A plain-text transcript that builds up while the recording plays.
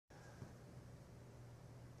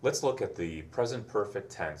Let's look at the present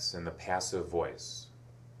perfect tense in the passive voice.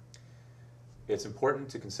 It's important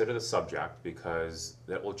to consider the subject because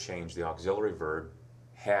that will change the auxiliary verb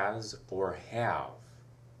has or have,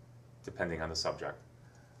 depending on the subject.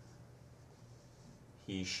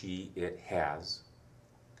 He, she, it has.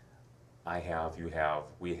 I have, you have,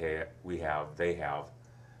 we have, they have.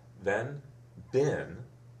 Then been,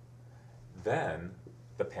 then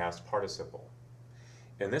the past participle.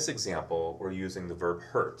 In this example, we're using the verb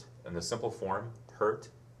hurt. In the simple form, hurt,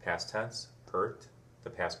 past tense, hurt.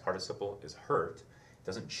 The past participle is hurt. It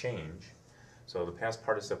doesn't change. So the past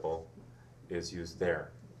participle is used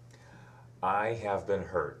there. I have been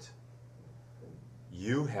hurt.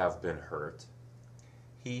 You have been hurt.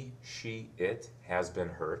 He, she, it has been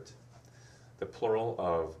hurt. The plural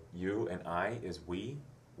of you and I is we.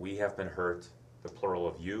 We have been hurt. The plural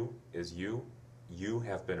of you is you. You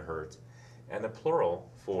have been hurt. And the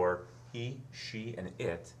plural for he, she, and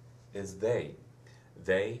it is they.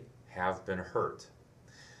 They have been hurt.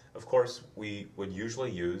 Of course, we would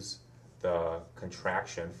usually use the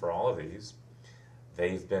contraction for all of these.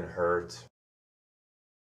 They've been hurt.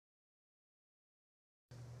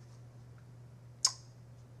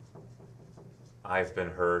 I've been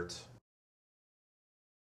hurt.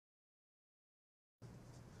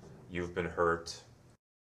 You've been hurt.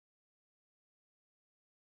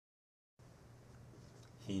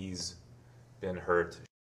 He's been hurt.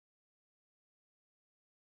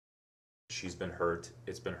 She's been hurt.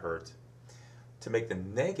 It's been hurt. To make the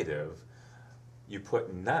negative, you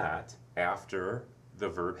put not after the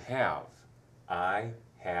verb have. I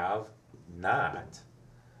have not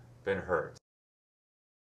been hurt.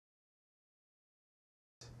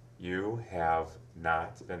 You have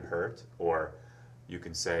not been hurt, or you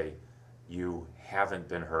can say you haven't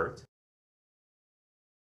been hurt.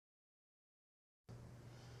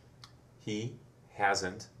 He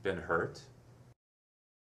hasn't been hurt.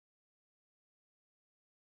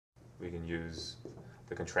 We can use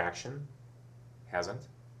the contraction, hasn't.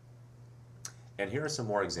 And here are some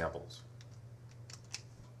more examples.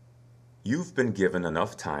 You've been given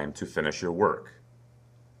enough time to finish your work.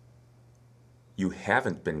 You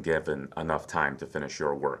haven't been given enough time to finish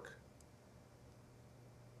your work.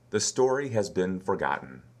 The story has been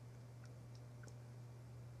forgotten.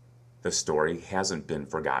 The story hasn't been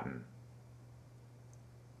forgotten.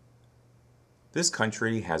 This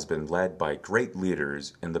country has been led by great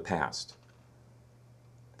leaders in the past.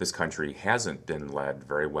 This country hasn't been led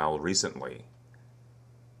very well recently.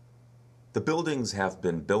 The buildings have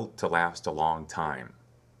been built to last a long time.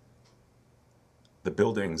 The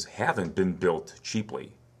buildings haven't been built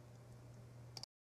cheaply.